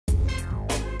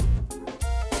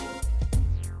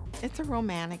It's a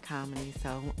romantic comedy,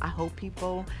 so I hope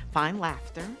people find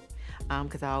laughter,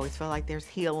 because I always feel like there's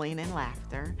healing in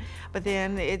laughter. But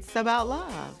then it's about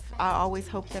love. I always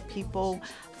hope that people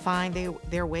find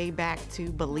their way back to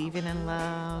believing in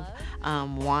love,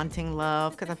 wanting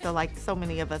love, because I feel like so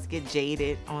many of us get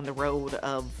jaded on the road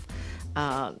of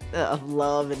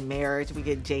love and marriage. We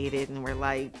get jaded and we're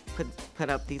like put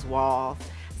up these walls.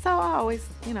 So I always,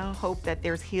 hope that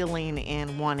there's healing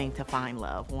in wanting to find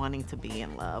love, wanting to be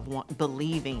in love,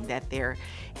 believing that there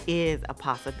is a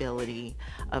possibility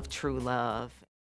of true love.